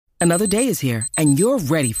Another day is here, and you're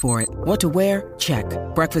ready for it. What to wear? Check.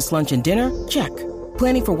 Breakfast, lunch, and dinner? Check.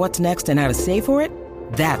 Planning for what's next and how to save for it?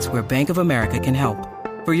 That's where Bank of America can help.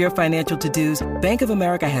 For your financial to-dos, Bank of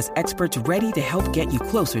America has experts ready to help get you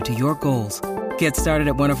closer to your goals. Get started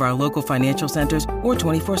at one of our local financial centers or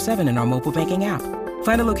 24/7 in our mobile banking app.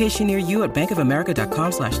 Find a location near you at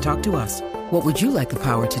bankofamerica.com/talktous. What would you like the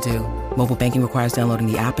power to do? Mobile banking requires downloading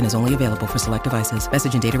the app and is only available for select devices.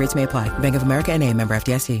 Message and data rates may apply. Bank of America N.A., member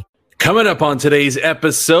FDIC. Coming up on today's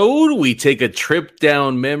episode, we take a trip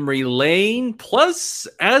down memory lane, plus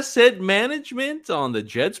asset management on the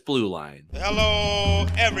Jets Blue Line. Hello,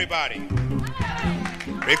 everybody.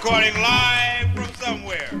 Recording live from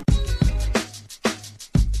somewhere.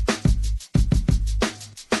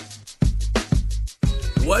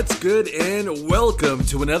 What's good, and welcome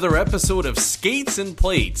to another episode of Skates and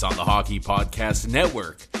Plates on the Hockey Podcast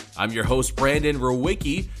Network. I'm your host, Brandon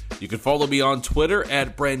Rowicki. You can follow me on Twitter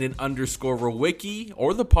at Brandon_Rowicki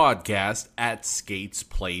or the podcast at Skates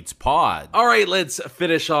Plates Pod. All right, let's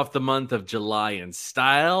finish off the month of July in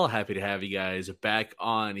style. Happy to have you guys back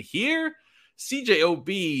on here.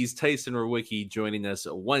 CJOB's Tyson Rowicki joining us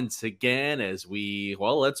once again as we,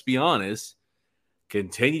 well, let's be honest,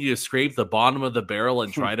 continue to scrape the bottom of the barrel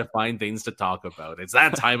and try to find things to talk about. It's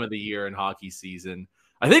that time of the year in hockey season.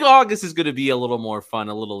 I think August is going to be a little more fun,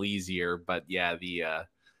 a little easier, but yeah, the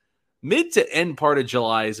mid to end part of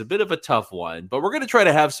July is a bit of a tough one, but we're going to try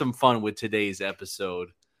to have some fun with today's episode.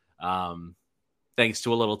 Thanks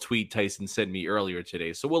to a little tweet Tyson sent me earlier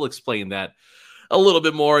today. So we'll explain that a little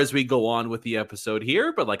bit more as we go on with the episode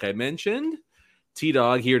here. But like I mentioned,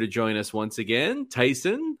 T-Dog here to join us once again.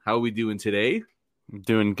 Tyson, how are we doing today?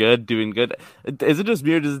 Doing good. Is it just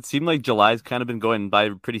me, or does it seem like July's kind of been going by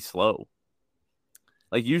pretty slow?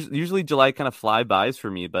 Like usually July kind of fly bys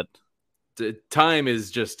for me, but time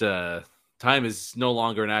is no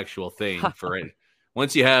longer an actual thing for it.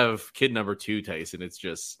 Once you have kid number 2, Tyson, it's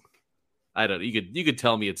just, I don't know. You could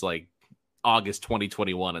tell me it's like August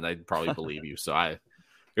 2021 and I'd probably believe you. So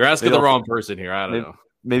you're asking the wrong person here. I don't know.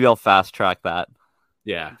 Maybe I'll fast track that.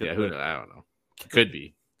 Yeah. Who knows? I don't know. Could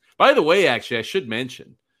be. By the way, actually, I should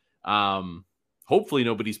mention, hopefully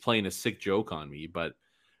nobody's playing a sick joke on me, but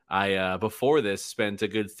I, before this, spent a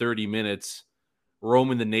good 30 minutes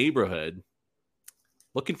roaming the neighborhood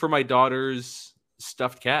looking for my daughter's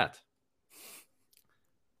stuffed cat.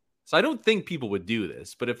 So I don't think people would do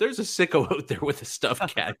this, but if there's a sicko out there with a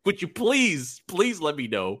stuffed cat, would you please let me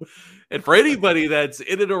know? And for anybody that's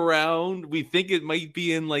in and around, we think it might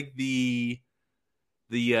be in like the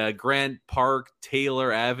Grant Park,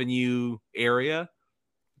 Taylor Avenue area.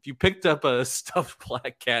 If you picked up a stuffed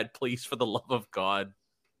black cat, please, for the love of God,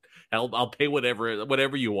 I'll pay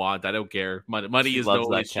whatever you want. I don't care. Money is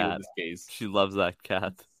no issue in this case. She loves that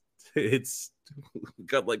cat. It's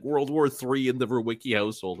got like World War III in the Rowicki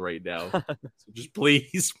household right now. So just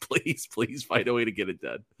please find a way to get it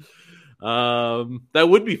done. That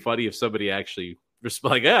would be funny if somebody actually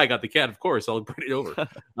like, yeah, I got the cat. Of course, I'll bring it over.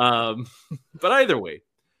 But either way,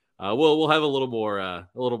 we'll have a little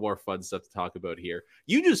more fun stuff to talk about here.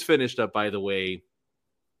 You just finished up, by the way,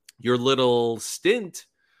 your little stint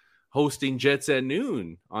hosting Jets at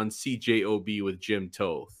Noon on CJOB with Jim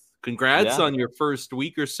Toth. Congrats on your first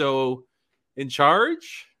week or so in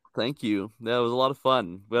charge. Thank you. Yeah, it was a lot of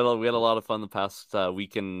fun. We had a lot of fun the past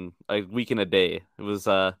week and a day. It was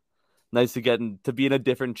nice to be in a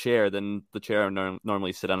different chair than the chair I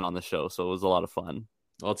normally sit on the show. So it was a lot of fun.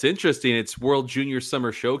 Well, it's interesting. It's World Junior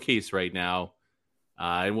Summer Showcase right now.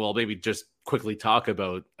 And we'll maybe just quickly talk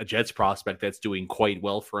about a Jets prospect that's doing quite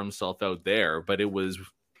well for himself out there. But it was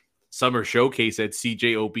Summer Showcase at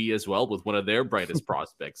CJOB as well with one of their brightest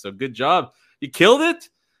prospects. So good job. You killed it.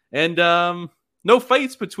 And no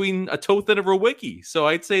fights between a Toth and a Rowicki. So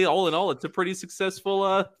I'd say all in all, it's a pretty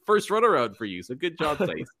successful first runaround for you. So good job,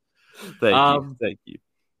 Tyson. Thank you.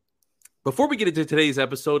 Before we get into today's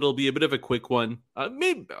episode, it'll be a bit of a quick one.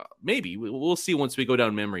 Maybe we'll see once we go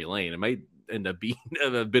down memory lane. It might end up being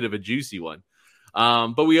a bit of a juicy one.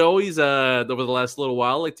 But we always, over the last little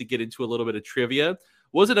while, like to get into a little bit of trivia.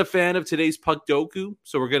 Wasn't a fan of today's Puck Doku,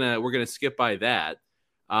 so we're gonna skip by that.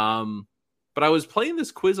 But I was playing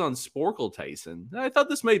this quiz on Sporkle, Tyson. And I thought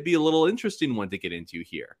this might be a little interesting one to get into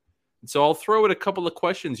here. And so I'll throw it a couple of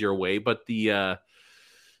questions your way, but the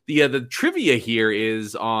trivia here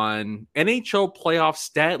is on NHL playoff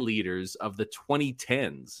stat leaders of the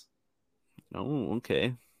 2010s. Oh,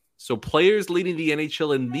 okay. So players leading the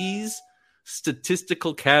NHL in these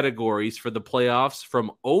statistical categories for the playoffs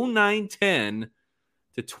from 09-10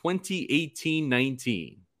 to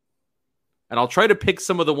 2018-19. And I'll try to pick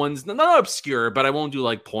some of the ones, not obscure, but I won't do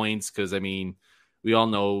like points because, I mean, we all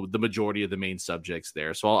know the majority of the main subjects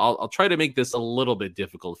there. So I'll try to make this a little bit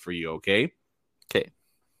difficult for you, okay? Okay.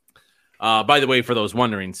 By the way, for those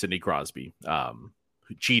wondering, Sidney Crosby,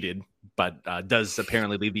 who cheated, but does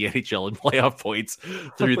apparently lead the NHL in playoff points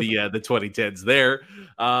through the 2010s there.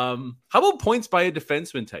 How about points by a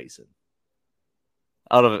defenseman, Tyson?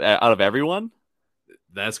 Out of everyone?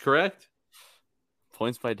 That's correct.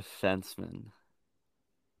 Points by defenseman.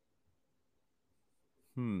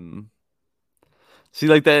 See,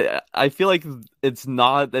 like that, I feel like it's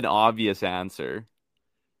not an obvious answer.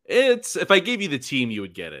 If I gave you the team, you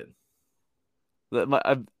would get it.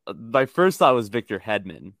 My first thought was Victor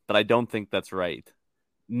Hedman, but I don't think that's right.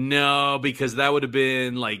 No, because that would have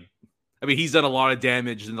been he's done a lot of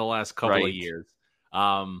damage in the last couple of years.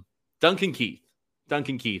 Duncan Keith.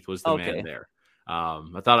 Duncan Keith was the man there.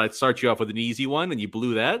 I thought I'd start you off with an easy one, and you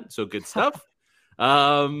blew that. So good stuff.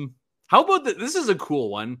 How about this is a cool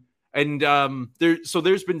one. And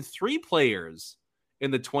there's been 3 players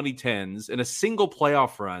in the 2010s in a single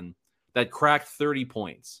playoff run that cracked 30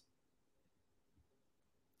 points.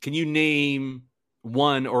 Can you name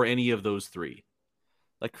one or any of those 3?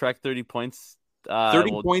 Like cracked 30 points?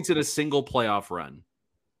 30 points in a single playoff run.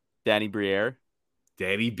 Danny Briere.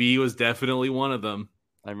 Danny B was definitely one of them.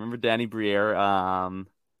 I remember Danny Briere. And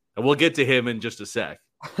we'll get to him in just a sec.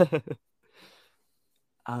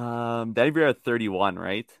 Danny Briere had 31,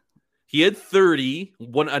 right? He had 30.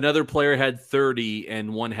 Another player had 30,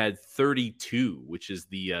 and one had 32, which is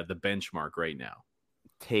the benchmark right now.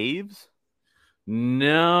 Taves?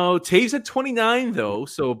 No, Taves had 29 though,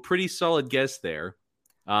 so pretty solid guess there.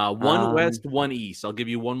 One West, one East. I'll give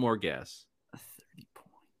you one more guess. 30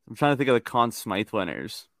 points. I'm trying to think of the Conn Smythe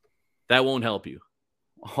winners. That won't help you.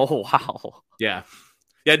 Oh wow. Yeah.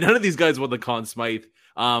 None of these guys won the Conn Smythe.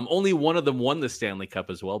 Only one of them won the Stanley Cup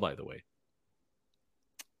as well, by the way.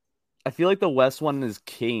 I feel like the West one is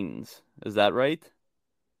Kings. Is that right?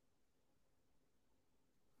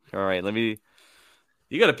 All right, let me.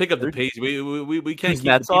 You got to pick up the pace. We can't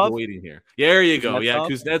keep people waiting here. There you go. Yeah,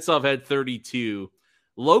 Kuznetsov had 32.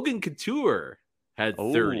 Logan Couture had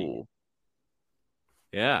 30.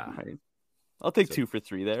 Yeah. Right. I'll take 2 for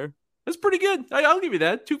 3 there. That's pretty good. I'll give you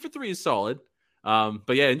that. 2 for 3 is solid.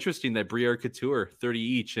 But yeah, interesting that Briere, Couture, 30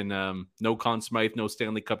 each, and no Conn Smythe, no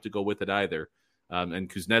Stanley Cup to go with it either. And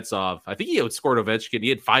Kuznetsov, I think he outscored Ovechkin. He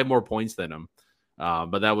had 5 more points than him.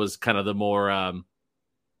 But that was kind of the more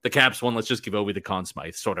the Caps one. Let's just give Ovi the Conn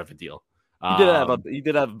Smythe sort of a deal. He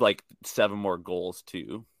did have like 7 more goals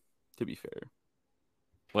too, to be fair.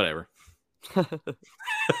 Whatever.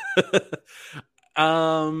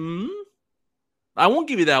 I won't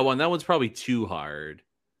give you that one. That one's probably too hard.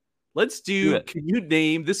 Let's do can you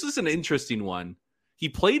name, this is an interesting one. He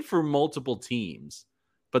played for multiple teams,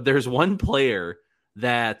 but there's one player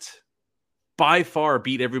that by far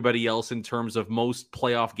beat everybody else in terms of most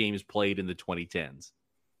playoff games played in the 2010s.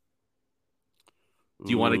 Do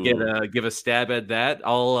you want to give a stab at that?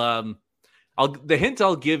 The hint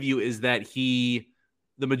I'll give you is that the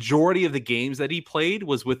majority of the games that he played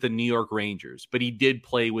was with the New York Rangers, but he did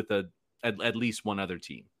play with at least one other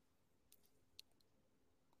team.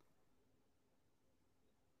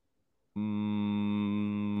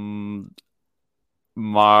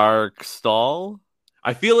 Mark Stahl.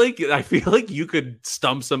 I feel like you could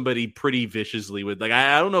stump somebody pretty viciously with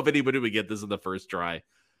I don't know if anybody would get this in the first try.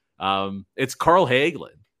 It's Carl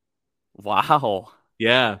Hagelin. Wow.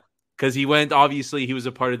 Yeah, because he was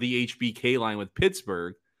a part of the HBK line with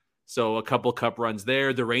Pittsburgh, so a couple cup runs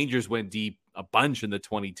there. The Rangers went deep a bunch in the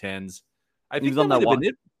 2010s. I think he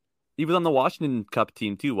was on the Washington Cup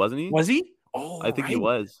team too, wasn't he? Was he? Oh, I think he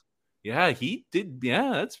was. Yeah, he did. Yeah,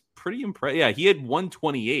 that's pretty impressive. Yeah, he had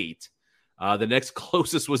 128. The next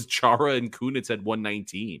closest was Chara, and Kunitz had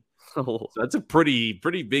 119. So that's a pretty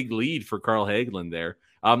big lead for Carl Hagelin there.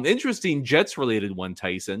 Interesting Jets-related one,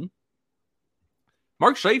 Tyson.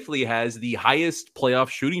 Mark Scheifele has the highest playoff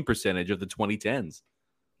shooting percentage of the 2010s.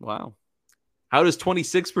 Wow. How does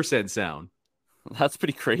 26% sound? That's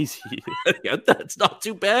pretty crazy. Yeah, that's not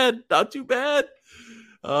too bad. Not too bad.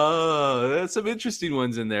 There's some interesting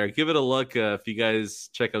ones in there. Give it a look if you guys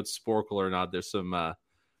check out Sporkle or not. There's some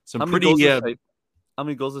pretty. How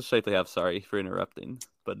many goals does Scheifele have? Sorry for interrupting,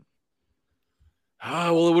 but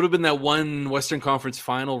well, it would have been that one Western Conference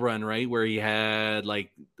Final run, right, where he had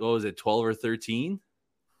 12 or 13.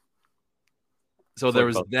 So there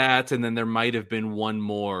was that, and then there might have been one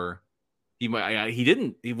more. He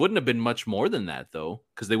wouldn't have been much more than that though,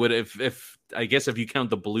 because they would if I guess if you count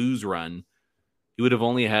the Blues run, he would have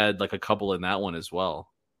only had a couple in that one as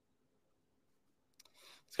well.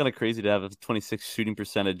 It's kind of crazy to have a 26 shooting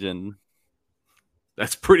percentage in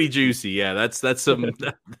That's pretty juicy. Yeah, that's some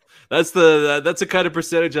that's the kind of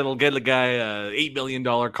percentage that'll get a guy a $8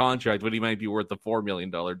 million contract when he might be worth a $4 million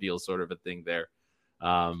deal, sort of a thing there.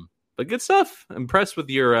 But good stuff. Impressed with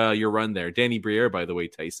your run there. Danny Briere, by the way,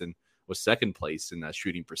 Tyson was second place in that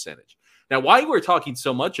shooting percentage. Now, why we're talking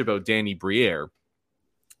so much about Danny Briere,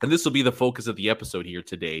 and this will be the focus of the episode here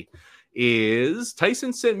today, is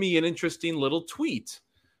Tyson sent me an interesting little tweet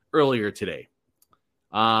earlier today.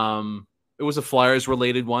 It was a Flyers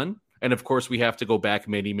related one. And of course, we have to go back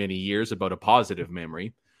many, many years about a positive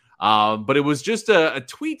memory. But it was just a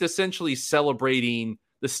tweet essentially celebrating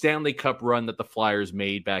the Stanley Cup run that the Flyers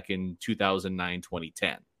made back in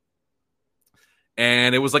 2009-2010.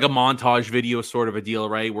 And it was like a montage video sort of a deal,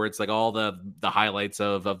 right? Where it's like all the highlights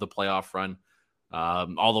of the playoff run,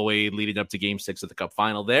 all the way leading up to Game 6 of the Cup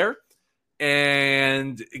final there.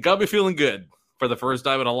 And it got me feeling good for the first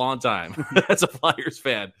time in a long time as a Flyers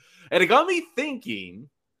fan. And it got me thinking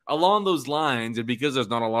along those lines, and because there's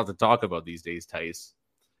not a lot to talk about these days, Tice,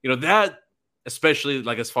 that, especially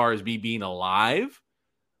like as far as me being alive,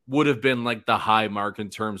 would have been like the high mark in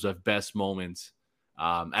terms of best moments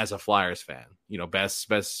as a Flyers fan.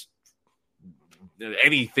 Best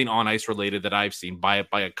anything on ice related that I've seen by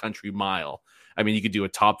a country mile. I mean, you could do a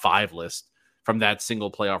top 5 list from that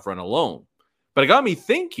single playoff run alone. But it got me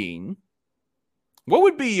thinking, what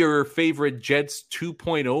would be your favorite Jets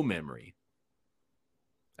 2.0 memory?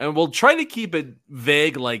 And we'll try to keep it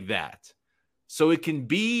vague like that. So it can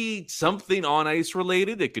be something on ice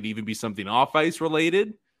related. It could even be something off ice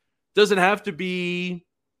related. Doesn't have to be,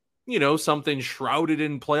 something shrouded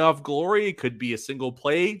in playoff glory. It could be a single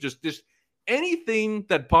play. Just anything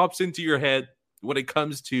that pops into your head when it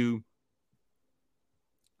comes to,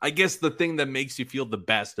 I guess, the thing that makes you feel the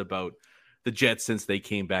best about the Jets since they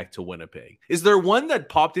came back to Winnipeg. Is there one that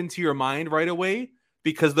popped into your mind right away?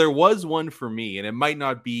 Because there was one for me, and it might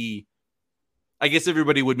not be, I guess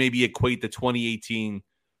everybody would maybe equate the 2018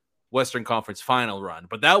 Western Conference final run,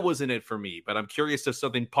 but that wasn't it for me. But I'm curious if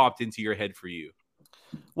something popped into your head for you.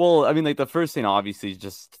 Well, I mean, like the first thing obviously is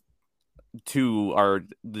just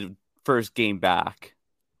the first game back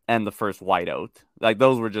and the first whiteout. Like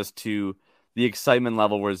those were just two. The excitement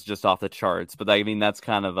level was just off the charts. But I mean, that's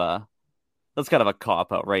kind of a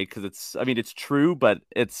cop out, right? Because it's true, but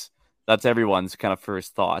that's everyone's kind of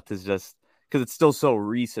first thought, is just because it's still so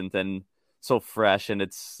recent and so fresh, and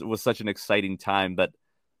it was such an exciting time. But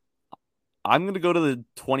I'm going to go to the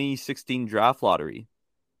 2016 draft lottery.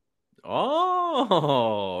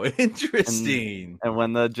 Oh, interesting. And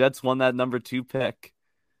when the Jets won that number 2 pick,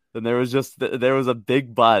 then there was a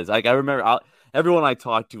big buzz. Like I remember everyone I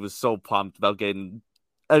talked to was so pumped about getting,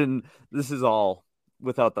 and this is all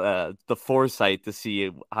without the foresight to see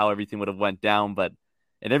how everything would have went down. But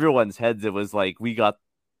in everyone's heads, it was like, we got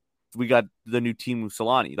the new Teemu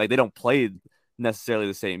Selanne. Like they don't play necessarily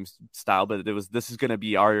the same style, but this is going to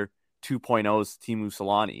be our 2.0's Teemu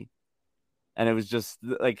Selanne. And it was just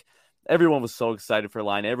like, everyone was so excited for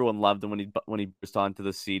Line. Everyone loved him when he burst onto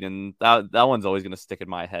the scene, and that one's always going to stick in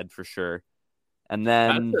my head for sure. And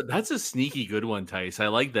then that's a sneaky good one, Tice. I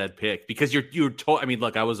like that pick because I mean,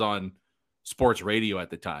 look, I was on sports radio at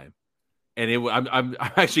the time, and I'm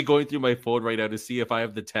actually going through my phone right now to see if I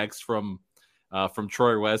have the text from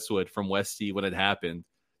Troy Westwood from Westy when it happened.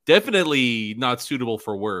 Definitely not suitable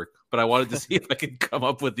for work, but I wanted to see if I could come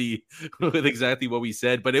up with exactly what we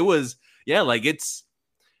said. But it was, yeah, like it's,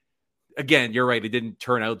 again, you're right. It didn't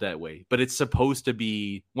turn out that way, but it's supposed to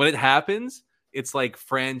be, when it happens, it's like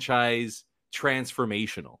franchise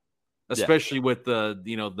transformational, especially with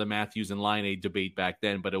the Matthews and Laine debate back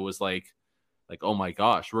then. But it was like, oh my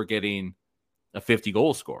gosh, we're getting a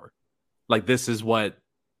 50-goal scorer. Like this is what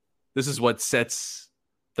sets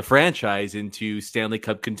the franchise into Stanley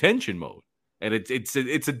Cup contention mode. And it's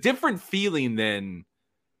a different feeling than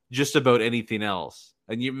just about anything else.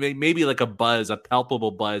 And you maybe like a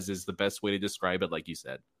palpable buzz is the best way to describe it, like you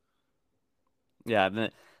said. Yeah,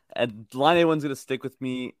 and Laine one's gonna stick with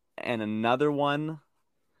me, and another one,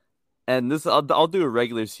 and this I'll do a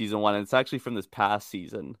regular season one, and it's actually from this past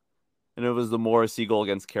season, and it was the Morrissey goal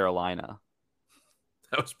against Carolina.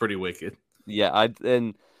 That was pretty wicked. Yeah,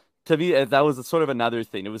 and to me that was sort of another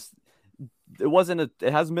thing. It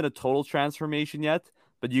hasn't been a total transformation yet,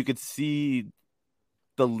 but you could see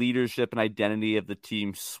the leadership and identity of the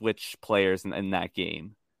team switch players in that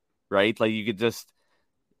game, right? Like you could just,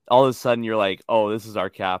 all of a sudden you're like, oh, this is our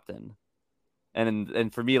captain.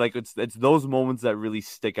 And for me, like it's those moments that really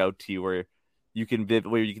stick out to you where you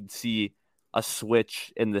can see a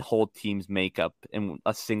switch in the whole team's makeup in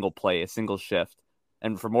a single play, a single shift.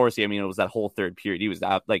 And for Morrissey, I mean, it was that whole third period. He was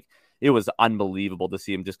out, like it was unbelievable to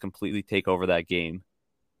see him just completely take over that game.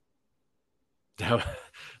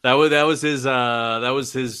 That was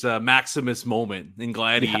his Maximus moment in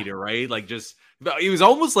Gladiator, right? Like, just he was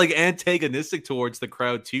almost like antagonistic towards the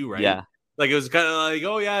crowd too, right? Yeah. Like, it was kind of like,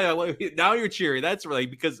 oh yeah, now you're cheering. That's really,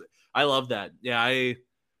 because I love that. Yeah, I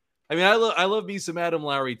mean, I love me some Adam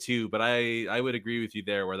Lowry too, but I would agree with you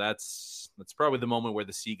there, where that's probably the moment where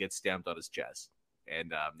the C gets stamped on his chest,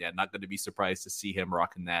 and not going to be surprised to see him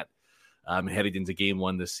rocking that headed into Game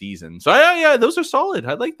 1 this season. So yeah, those are solid.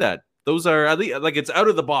 I like that. Those are, at least, like, it's out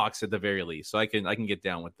of the box at the very least, so I can get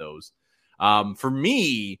down with those. For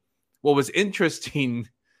me, what was interesting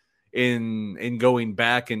in going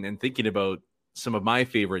back and thinking about some of my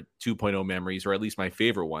favorite 2.0 memories, or at least my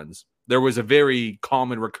favorite ones, there was a very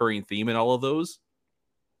common recurring theme in all of those.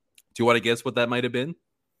 Do you want to guess what that might have been?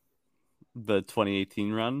 The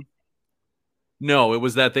 2018 run? No, it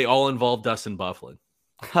was that they all involved Dustin Byfuglien.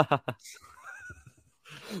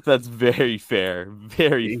 That's very fair.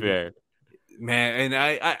 Very fair. Man, and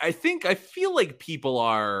I feel like people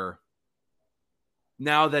are,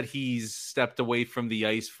 now that he's stepped away from the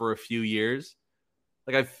ice for a few years,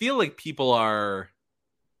 like, I feel like people are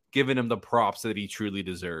giving him the props that he truly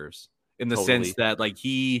deserves, in the sense that, like,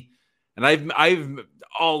 and I've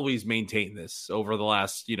always maintained this over the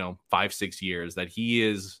last 5-6 years, that he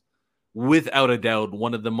is without a doubt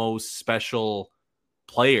one of the most special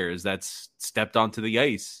players that's stepped onto the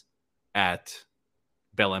ice at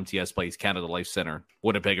Bell MTS Place, Canada Life Center,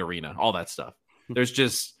 Winnipeg Arena, all that stuff. There's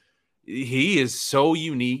just, he is so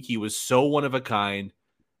unique. He was so one of a kind.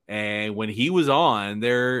 And when he was on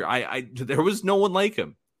there, there was no one like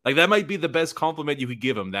him. Like, that might be the best compliment you could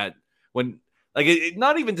give him, that when, like,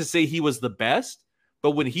 not even to say he was the best,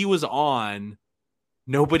 but when he was on,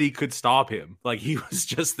 nobody could stop him. Like, he was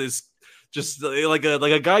just like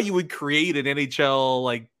a guy you would create in NHL,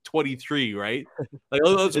 like, 23, right? Like,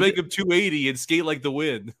 let's make him 280 and skate like the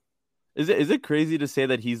wind. Is it crazy to say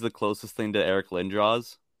that he's the closest thing to Eric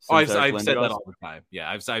Lindros? I've said that all the time. Yeah,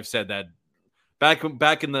 I've said that back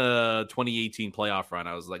in the 2018 playoff run.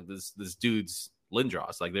 I was like, this dude's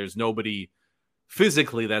Lindros. Like, there's nobody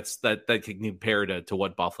physically that can compare to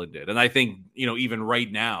what Byfuglien did. And I think, even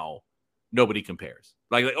right now, nobody compares.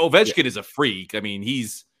 Like Ovechkin is a freak. I mean,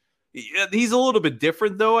 he's a little bit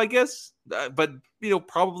different, though, I guess, but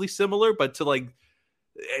probably similar. But to, like,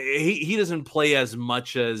 he doesn't play as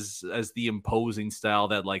much as the imposing style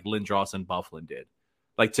that, like, Lindros and Byfuglien did.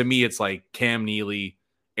 Like, to me, it's like Cam Neely,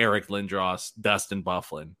 Eric Lindros, Dustin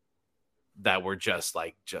Byfuglien, that were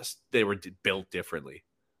they were built differently.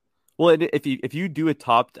 Well, if you do a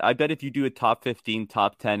top 15,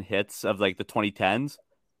 top 10 hits of, like, the 2010s,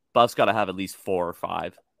 Buff's got to have at least 4 or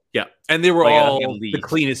 5. Yeah, and they were all the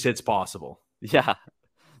cleanest hits possible. Yeah,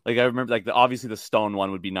 like, I remember, like, obviously the Stone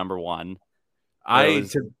one would be number one.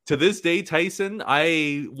 To this day, Tyson,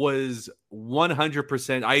 I was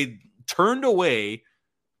 100%. I turned away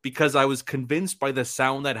because I was convinced by the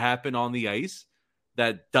sound that happened on the ice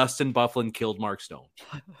that Dustin Byfuglien killed Mark Stone.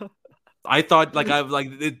 I thought, like,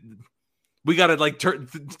 we gotta, like, turn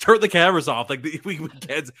the cameras off. Like, we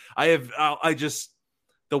can't.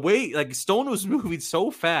 The way, like, Stone was moving so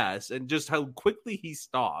fast, and just how quickly he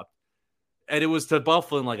stopped, and it was to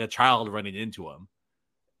Byfuglien like a child running into him.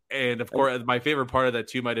 And of course, my favorite part of that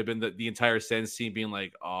too might have been the entire Sens team being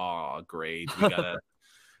like, "Oh, great,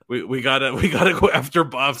 we gotta go after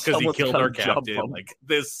Buff because he killed our captain. Like,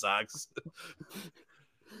 this sucks."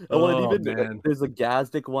 There's a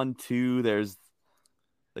Gazdic one too. There's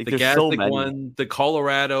the Gazdic one, the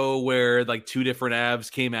Colorado, where, like, 2 different abs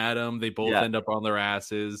came at him. They both end up on their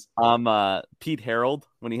asses. Pete Harold,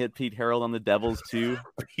 when he hit Pete Harold on the Devils too.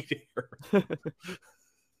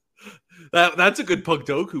 That's a good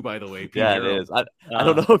Puckdoku, by the way. Pete yeah, Harold. It is. I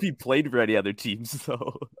don't know if he played for any other teams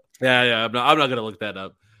though. Yeah. I'm not gonna look that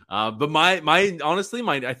up. But my honestly,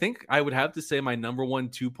 I think I would have to say my number one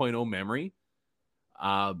 2.0 memory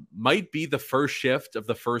might be the first shift of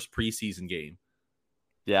the first preseason game.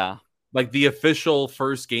 Yeah. Like, the official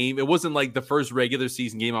first game. It wasn't like the first regular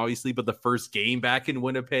season game, obviously, but the first game back in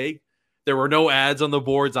Winnipeg. There were no ads on the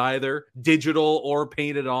boards either, digital or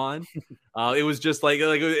painted on. It was just like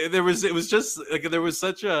there was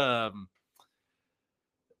such a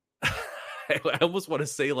I almost want to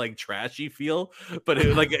say, like, trashy feel, but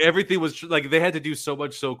like, everything was like they had to do so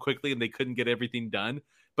much so quickly and they couldn't get everything done.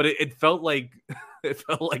 But it felt like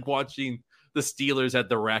watching the Steelers at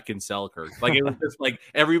the Rec in Selkirk. Like, it was just like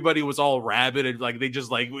everybody was all rabid and, like, we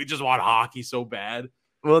just want hockey so bad.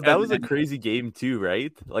 Well, that was a crazy game too,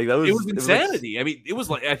 right? Like, it was insanity. I mean, it was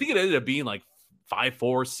like, I think it ended up being like 5-4,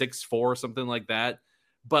 6-4, something like that.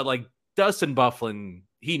 But, like, Dustin Byfuglien,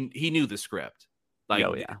 he knew the script. Like,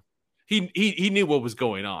 Oh, yeah. He knew what was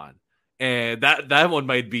going on. And that one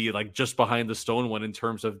might be like just behind the Stone one in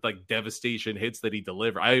terms of like devastation hits that he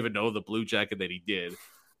delivered. I don't even know the Blue Jacket that he did.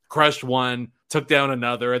 Crushed one, took down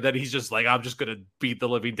another, and then he's just like, I'm just gonna beat the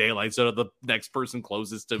living daylights out of the next person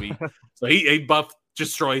closest to me. So he buff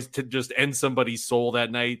destroys to just end somebody's soul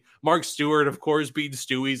that night. Mark Stewart, of course, beating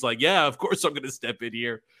Stewie's like, yeah, of course I'm gonna step in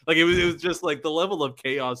here. Like it was just like the level of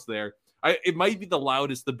chaos there. It might be the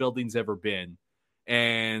loudest the building's ever been.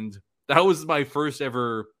 And that was my first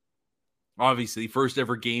ever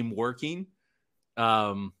game working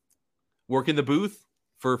the booth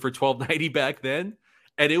for $12.90 back then.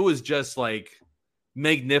 And it was just like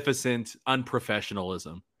magnificent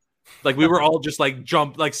unprofessionalism. Like we were all just like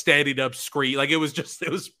standing up, scream. Like it was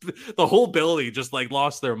the whole building just like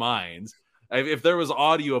lost their minds. If there was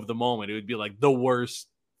audio of the moment, it would be like the worst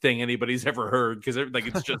thing anybody's ever heard. Because like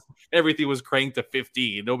it's just everything was cranked to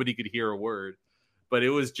 15. Nobody could hear a word. But it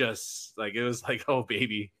was like, oh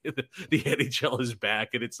baby, the NHL is back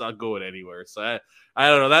and it's not going anywhere. So I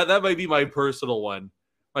don't know. That might be my personal one,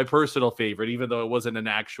 my personal favorite, even though it wasn't an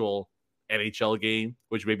actual NHL game,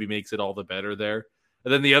 which maybe makes it all the better there.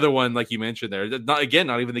 And then the other one, like you mentioned there, not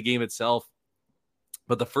even the game itself,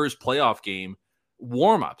 but the first playoff game,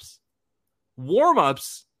 warm-ups.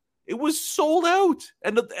 It was sold out,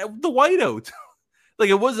 and the whiteout. Like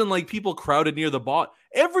it wasn't like people crowded near the bot.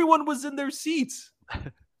 Everyone was in their seats.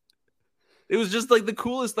 It was just like the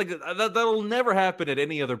coolest. Like that'll never happen at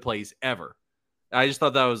any other place ever. I just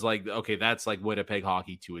thought that was like, okay, that's like Winnipeg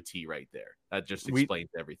hockey to a T right there. That just explains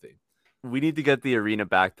everything. We need to get the arena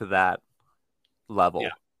back to that level.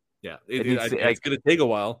 Yeah. It's going to take a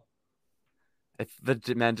while. But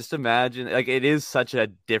man, just imagine, like it is such a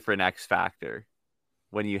different X factor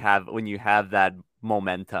when you have that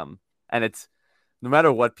momentum, and it's no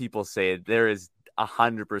matter what people say, there is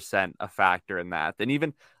 100% a factor in that. And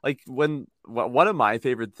even like one of my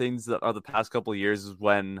favorite things of the past couple of years is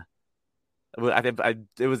when it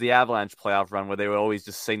was the Avalanche playoff run where they would always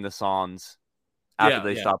just sing the songs after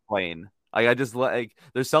they stopped playing. Like I just like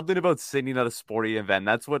there's something about singing at a sporting event.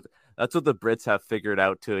 That's what the Brits have figured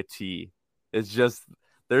out to a T. It's just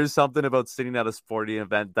there's something about singing at a sporting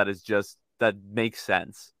event that makes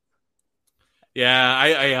sense. Yeah,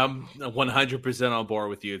 I am 100% on board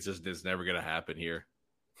with you. It's never going to happen here.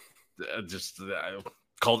 I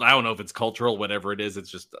don't know if it's cultural, whatever it is.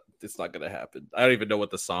 It's not going to happen. I don't even know what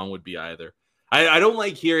the song would be either. I don't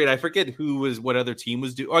like hearing. I forget what other team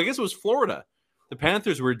was doing. Oh, I guess it was Florida. The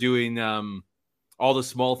Panthers were doing all the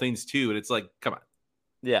small things too, and it's like, come on,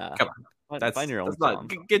 yeah, come on. Find your own song.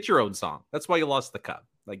 Get your own song. That's why you lost the cup.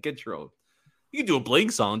 Like, get your own. You can do a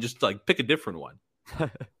Blink song. Just like pick a different one.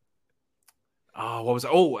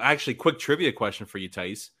 Actually, quick trivia question for you,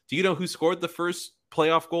 Tice. Do you know who scored the first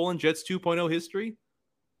playoff goal in Jets 2.0 history?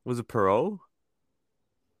 Was it Perreault?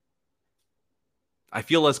 I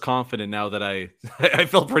feel less confident now that I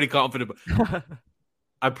felt pretty confident.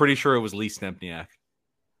 I'm pretty sure it was Lee Stempniak.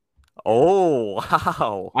 Oh,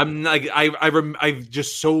 wow. I'm like I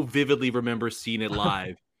just so vividly remember seeing it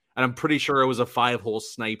live. And I'm pretty sure it was a 5-hole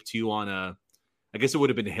snipe too on I guess it would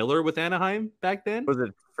have been Hiller with Anaheim back then. Was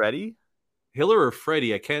it Freddie? Hiller or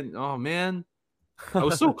Freddie? I can't. Oh man, I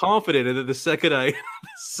was so confident, and then the second I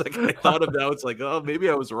thought of that, it's like, oh, maybe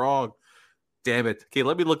I was wrong. Damn it. Okay,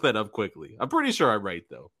 let me look that up quickly. I'm pretty sure I'm right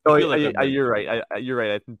though. You're right. You're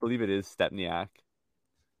right. I believe it is Stempniak.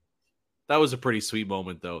 That was a pretty sweet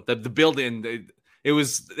moment though. That the building, it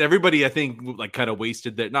was everybody. I think like kind of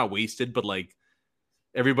wasted that, not wasted, but like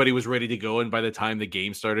everybody was ready to go, and by the time the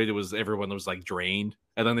game started, everyone was like drained,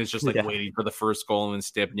 and then it's just like waiting for the first goal, and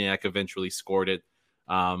Stempniak eventually scored it.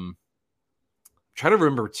 I'm trying to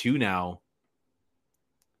remember too now.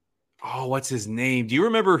 Oh, what's his name? Do you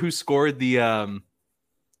remember who scored the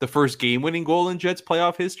first game-winning goal in Jets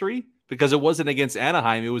playoff history? Because it wasn't against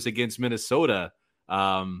Anaheim, it was against Minnesota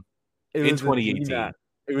in 2018.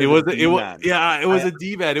 It was a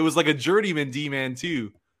D-man. It was like a journeyman D-man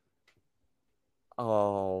too.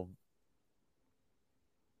 Oh,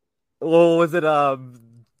 well, was it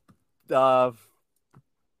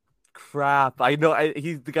crap? I know.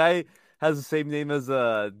 He's the guy has the same name as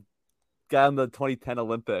a guy on the 2010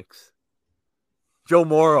 Olympics. Joe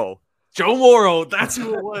Morrow. Joe Morrow. That's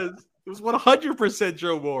who it was. It was 100%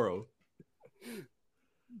 Joe Morrow.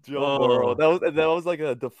 Morrow. That was like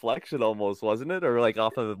a deflection almost, wasn't it? Or like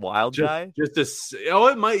off of a wild guy?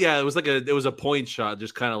 It might. Yeah, it was a point shot.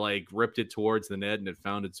 Just kind of like ripped it towards the net and it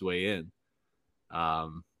found its way in.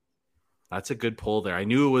 That's a good pull there. I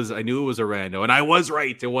knew it was a rando, and I was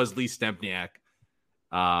right. It was Lee Stempniak.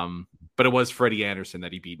 But but it was Freddie Anderson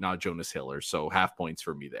that he beat, not Jonas Hiller. So half points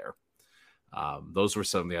for me there. Those were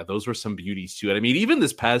some beauties too. And I mean, even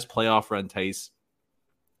this past playoff run, Tice,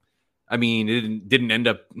 I mean, it didn't end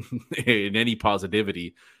up in any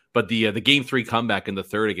positivity, but the game 3 comeback in the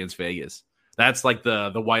third against Vegas, that's like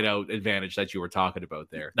the whiteout advantage that you were talking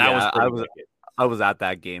about there. I was at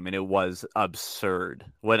that game, and it was absurd.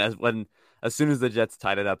 As soon as the Jets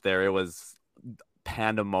tied it up there, it was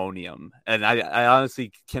pandemonium. And I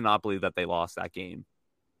honestly cannot believe that they lost that game.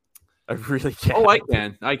 I really can't. Oh, I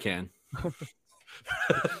can. I can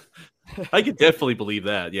definitely believe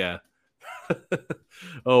that. Yeah.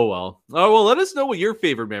 Oh, well. Let us know what your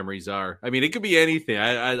favorite memories are. I mean, it could be anything.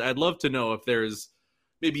 I'd love to know if there's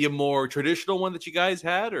maybe a more traditional one that you guys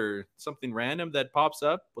had or something random that pops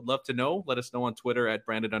up. Would love to know. Let us know on Twitter at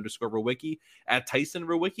Brandon_Rowicki, at Tyson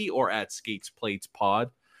Rowicki, or at Skates Plates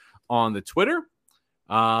Pod on the Twitter.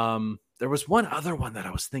 There was one other one that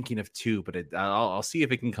I was thinking of too, but I'll see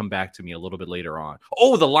if it can come back to me a little bit later on.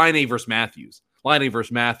 Oh, the Laine versus Matthews. Laine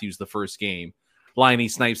versus Matthews, the first game. Laine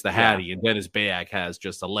snipes the Hattie, and Dennis Bayak has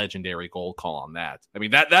just a legendary goal call on that. I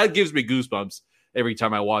mean, that gives me goosebumps every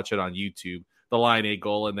time I watch it on YouTube. The Laine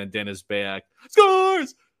goal, and then Dennis Bayak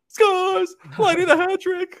scores, Laine the hat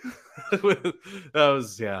trick. that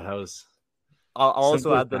was. I'll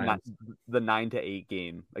also add the 9-8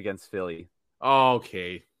 game against Philly.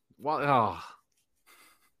 Okay. Well,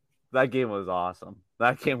 that game was awesome.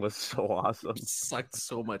 That game was so awesome. It sucked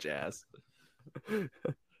so much ass.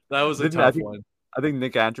 That was a tough one. I think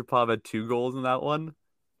Nick Antropov had 2 goals in that one.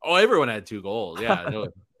 Oh, everyone had 2 goals. Yeah. No.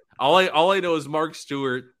 all I know is Mark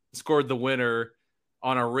Stewart scored the winner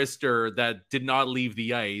on a wrister that did not leave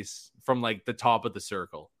the ice from like the top of the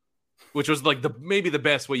circle, which was like maybe the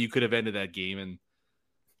best way you could have ended that game. And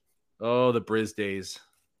the Briz days.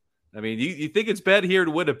 I mean, you think it's bad here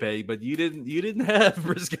in Winnipeg, but you didn't have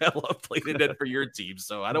Brizgalov playing in it for your team,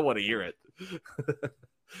 so I don't want to hear it.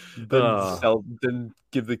 Didn't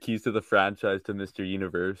give the keys to the franchise to Mr.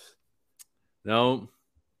 Universe. No,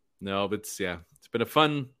 but it's been a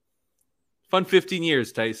fun 15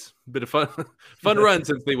 years, Tice. Been a fun run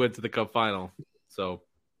since they went to the Cup final. So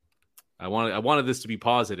I wanted this to be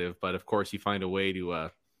positive, but of course you find a way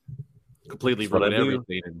to completely ruin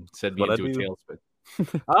everything and send me into a tailspin.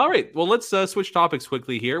 All right, well, let's switch topics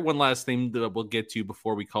quickly here. One last thing that we'll get to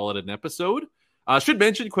before we call it an episode. Should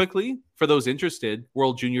mention quickly, for those interested,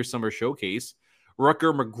 World Junior Summer Showcase,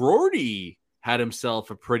 Rutger McGroarty had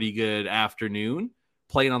himself a pretty good afternoon,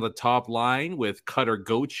 playing on the top line with Cutter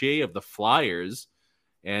Gauthier of the Flyers.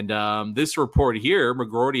 And this report here,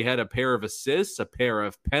 McGroarty had a pair of assists, a pair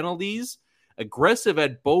of penalties, aggressive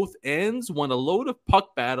at both ends, won a load of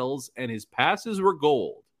puck battles, and his passes were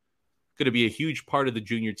gold. Going to be a huge part of the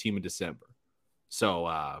junior team in December.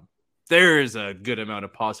 So there's a good amount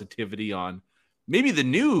of positivity on maybe the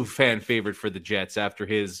new fan favorite for the Jets after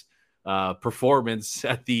his performance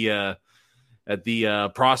at the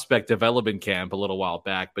prospect development camp a little while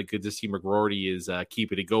back. But good to see McGroarty is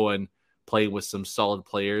keeping it going, playing with some solid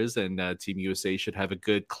players, and Team USA should have a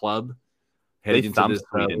good club heading into this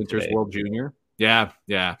Winter's World Junior. Yeah.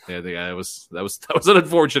 That was an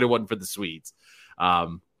unfortunate one for the Swedes.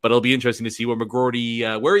 But it'll be interesting to see where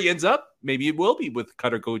McGroarty, where he ends up. Maybe it will be with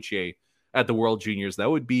Cutter Gauthier at the World Juniors. That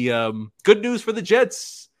would be good news for the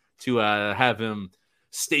Jets to have him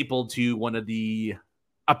stapled to one of the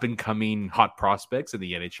up-and-coming hot prospects in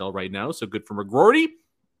the NHL right now. So good for McGroarty.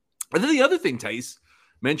 And then the other thing, Tice,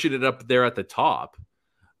 mentioned it up there at the top,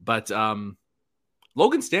 but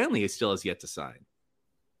Logan Stanley is still has yet to sign.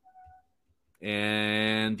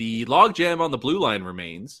 And the logjam on the blue line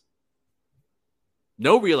remains.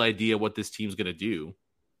 No real idea what this team's going to do.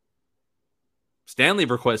 Stanley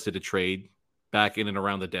requested a trade back in and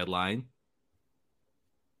around the deadline.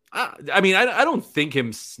 I mean, I don't think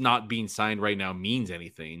him not being signed right now means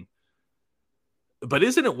anything. But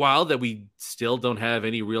isn't it wild that we still don't have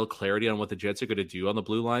any real clarity on what the Jets are going to do on the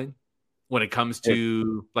blue line when it comes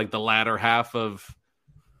to like the latter half of,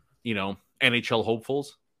 NHL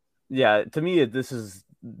hopefuls? Yeah, to me, this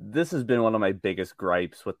has been one of my biggest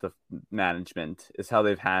gripes with the management is how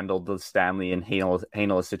they've handled the Stanley and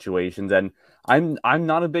Heinola situations. And I'm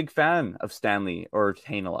not a big fan of Stanley or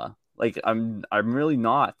Heinola. Like I'm really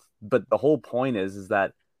not. But the whole point is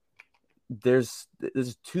that there's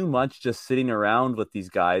too much just sitting around with these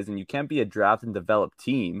guys, and you can't be a draft and develop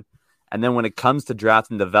team. And then when it comes to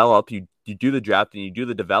draft and develop, you do the draft and you do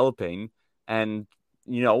the developing. And,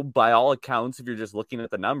 by all accounts, if you're just looking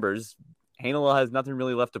at the numbers, Heinola has nothing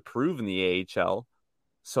really left to prove in the AHL.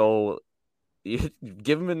 So you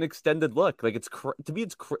give him an extended look. Like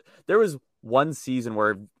there was one season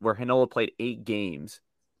where Heinola played 8 games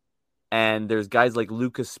And there's guys like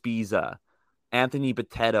Lucas Spiza, Anthony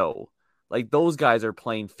Boteto. Like, those guys are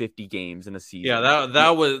playing 50 games in a season. Yeah,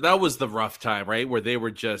 that was the rough time, right? Where they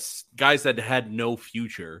were just guys that had no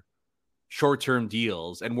future, short-term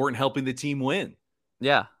deals, and weren't helping the team win.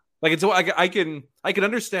 Yeah. Like, it's I can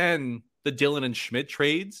understand the Dylan and Schmidt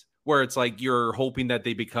trades where it's like you're hoping that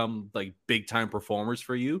they become like big-time performers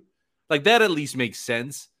for you. Like, that at least makes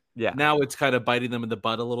sense. Yeah. Now it's kind of biting them in the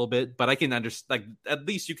butt a little bit, but I can understand. Like, at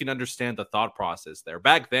least you can understand the thought process there.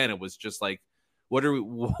 Back then, it was just like, what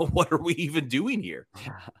are we even doing here?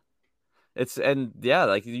 Yeah.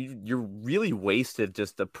 Like, you're really wasted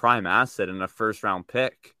just a prime asset in a first round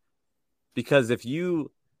pick, because if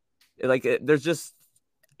you like,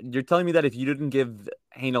 you're telling me that if you didn't give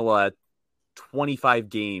Heinola 25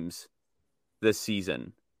 games this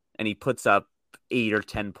season and he puts up 8 or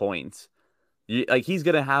 10 points, he's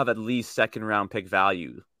going to have at least second round pick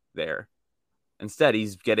value there. Instead,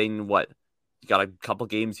 he's getting he got a couple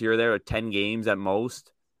games here or there, 10 games at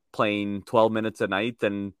most, playing 12 minutes a night.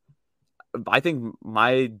 And I think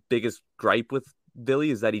my biggest gripe with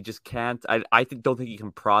Billy is that he just can't. Don't think he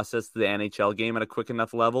can process the NHL game at a quick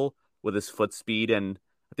enough level with his foot speed. And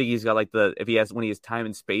I think he's got when he has time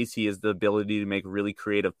and space, he has the ability to make really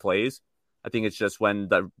creative plays. I think it's just when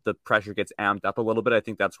the pressure gets amped up a little bit, I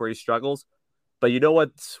think that's where he struggles. But you know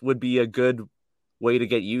what would be a good way to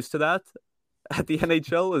get used to that at the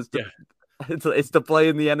NHL is it's to play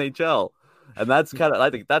in the NHL. And that's I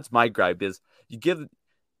think that's my gripe is you're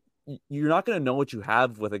not going to know what you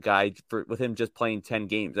have with a guy with him just playing 10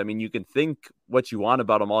 games. I mean, you can think what you want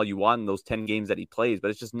about him all you want in those 10 games that he plays, but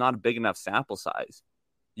it's just not a big enough sample size.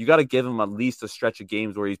 You got to give him at least a stretch of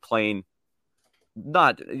games where he's playing he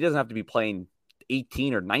doesn't have to be playing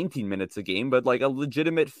 18 or 19 minutes a game, but like a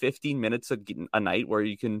legitimate 15 minutes a night where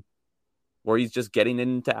he's just getting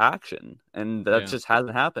into action. And that just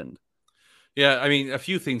hasn't happened. Yeah, I mean, a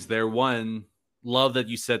few things there. One, love that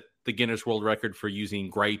you set the Guinness World Record for using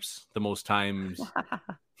gripes the most times. I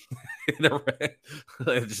got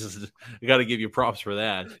to give you props for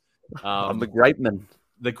that. I'm the gripe man.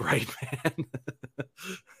 The gripe man.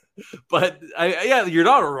 But you're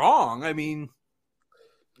not wrong. I mean,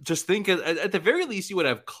 just think at the very least you would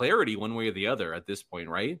have clarity one way or the other at this point,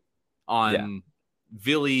 right? On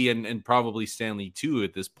Villy and probably Stanley too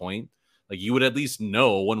at this point. Like, you would at least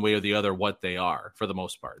know one way or the other what they are for the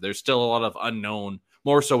most part. There's still a lot of unknown,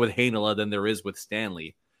 more so with Heinola than there is with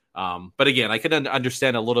Stanley. But again, I can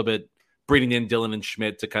understand a little bit bringing in Dylan and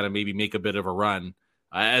Schmidt to kind of maybe make a bit of a run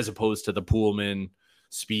as opposed to the Poolman,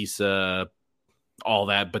 Spiza, all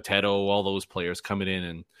that, Boteto, all those players coming in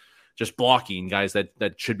and just blocking guys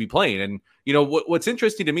that should be playing. And, you know, what's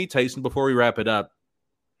interesting to me, Tyson, before we wrap it up,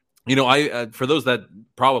 you know, I for those that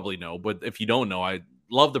probably know, but if you don't know, I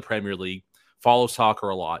love the Premier League, follow soccer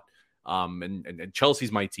a lot, and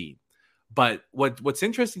Chelsea's my team. But what's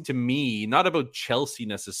interesting to me, not about Chelsea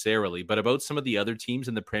necessarily, but about some of the other teams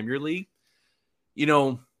in the Premier League, you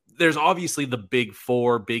know, there's obviously the big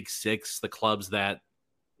four, big six, the clubs that,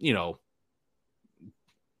 you know,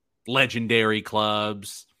 legendary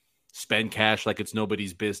clubs, spend cash like it's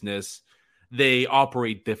nobody's business. They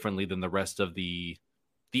operate differently than the rest of the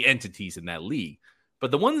entities in that league. But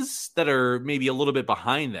the ones that are maybe a little bit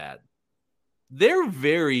behind that, they're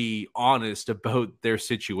very honest about their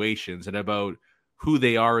situations and about who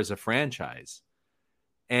they are as a franchise.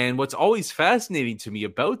 And what's always fascinating to me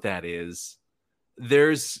about that is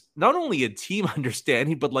there's not only a team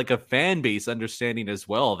understanding, but like a fan base understanding as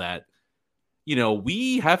well that, you know,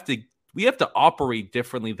 we have to operate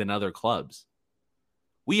differently than other clubs.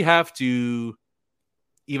 We have to,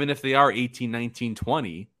 even if they are 18, 19,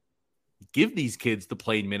 20, give these kids the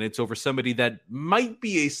playing minutes over somebody that might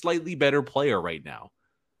be a slightly better player right now,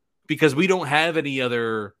 because we don't have any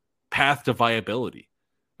other path to viability.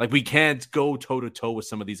 Like, we can't go toe to toe with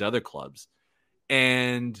some of these other clubs,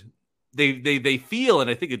 and they feel, and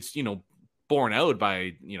I think it's, you know, borne out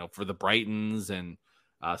by, you know, for the Brightons and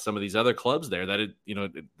some of these other clubs there, that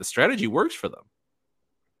the strategy works for them.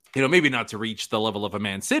 You know, maybe not to reach the level of a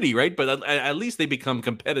Man City, right? But at least they become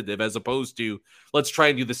competitive, as opposed to let's try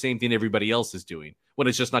and do the same thing everybody else is doing, when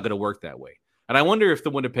it's just not going to work that way. And I wonder if the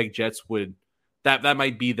Winnipeg Jets that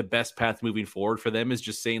might be the best path moving forward for them, is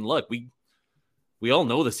just saying, look, we all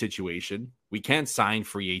know the situation. We can't sign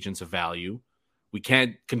free agents of value. We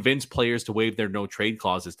can't convince players to waive their no trade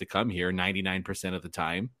clauses to come here 99% of the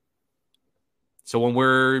time. So when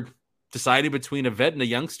we're deciding between a vet and a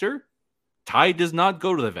youngster, Ty does not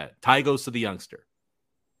go to the vet. Ty goes to the youngster.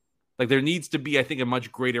 Like, there needs to be, I think, a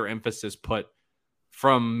much greater emphasis put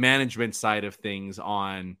from management side of things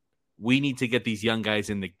on, we need to get these young guys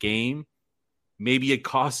in the game, Maybe it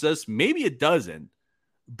costs us, maybe it doesn't,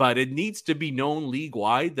 but it needs to be known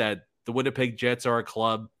league-wide that the Winnipeg Jets are a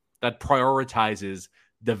club that prioritizes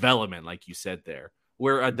development, like you said there.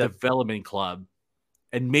 We're a development club,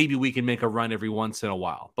 and maybe we can make a run every once in a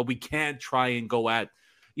while, but we can't try and go at,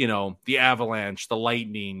 the Avalanche, the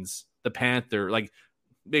Lightnings, the Panther, like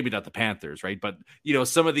maybe not the Panthers, right? But,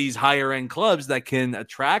 some of these higher end clubs that can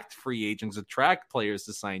attract free agents, attract players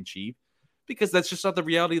to sign cheap, because that's just not the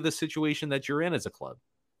reality of the situation that you're in as a club.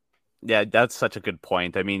 Yeah, that's such a good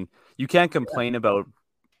point. I mean, you can't complain about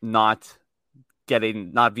not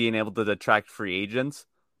being able to attract free agents.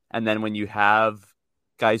 And then when you have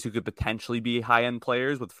guys who could potentially be high-end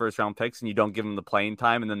players with first-round picks and you don't give them the playing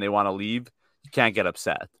time and then they want to leave, you can't get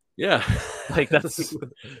upset. Yeah. Like that's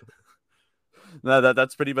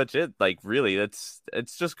that's pretty much it. Like really, it's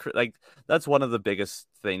just like that's one of the biggest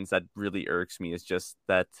things that really irks me is just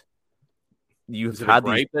that you've had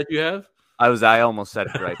these that you have. I almost said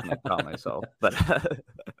gripe and I caught myself, but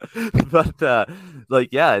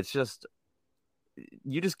it's just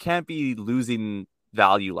you just can't be losing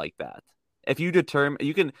value like that. If you determine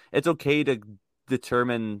it's okay to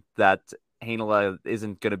determine that Heinola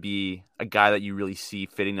isn't going to be a guy that you really see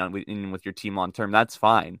fitting in with your team long term. That's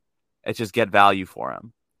fine. It's just get value for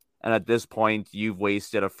him. And at this point, you've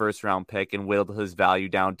wasted a first round pick and whittled his value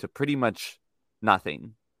down to pretty much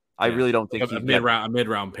nothing. I really don't think a mid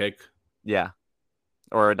round pick. Yeah.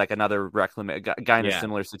 Or like another guy in a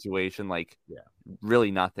similar situation, really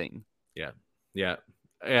nothing. Yeah. Yeah.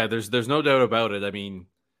 Yeah. There's no doubt about it. I mean,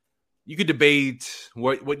 you could debate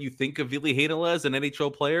what you think of Ville Heinola as an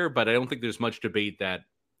NHL player, but I don't think there's much debate that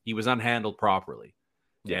he was unhandled properly.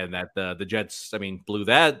 Yeah. And that the Jets, blew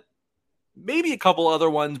that. Maybe a couple other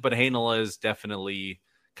ones, but Heinola is definitely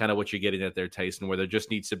kind of what you're getting at there, Tyson, where there just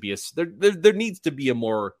needs to be there needs to be a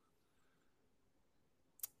more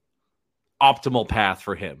optimal path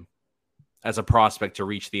for him as a prospect to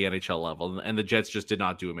reach the NHL level. And the Jets just did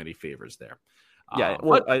not do him any favors there. Yeah,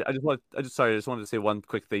 I just wanted to say one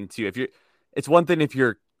quick thing too. It's one thing if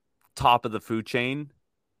you're top of the food chain,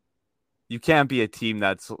 you can't be a team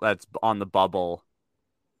that's on the bubble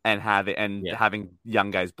and having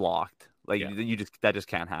young guys blocked. That just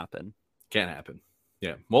can't happen. Can't happen.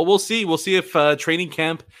 Yeah. Well, we'll see. We'll see if training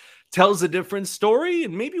camp tells a different story,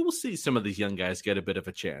 and maybe we'll see some of these young guys get a bit of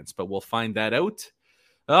a chance. But we'll find that out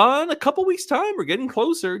in a couple weeks' time. We're getting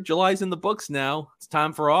closer. July's in the books now. It's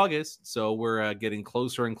time for August. So we're getting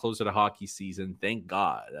closer and closer to hockey season. Thank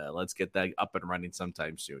God. Let's get that up and running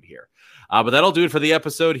sometime soon here. But that'll do it for the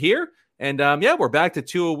episode here. And we're back to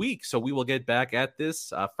 2 a week. So we will get back at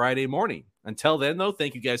this Friday morning. Until then, though,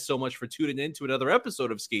 thank you guys so much for tuning in to another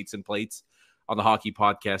episode of Skates and Plates on the Hockey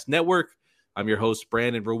Podcast Network. I'm your host,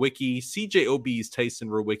 Brandon Rowicki. CJOB's Tyson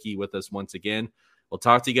Rowicki with us once again. We'll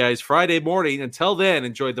talk to you guys Friday morning. Until then,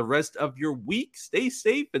 enjoy the rest of your week. Stay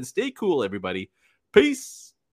safe and stay cool, everybody. Peace.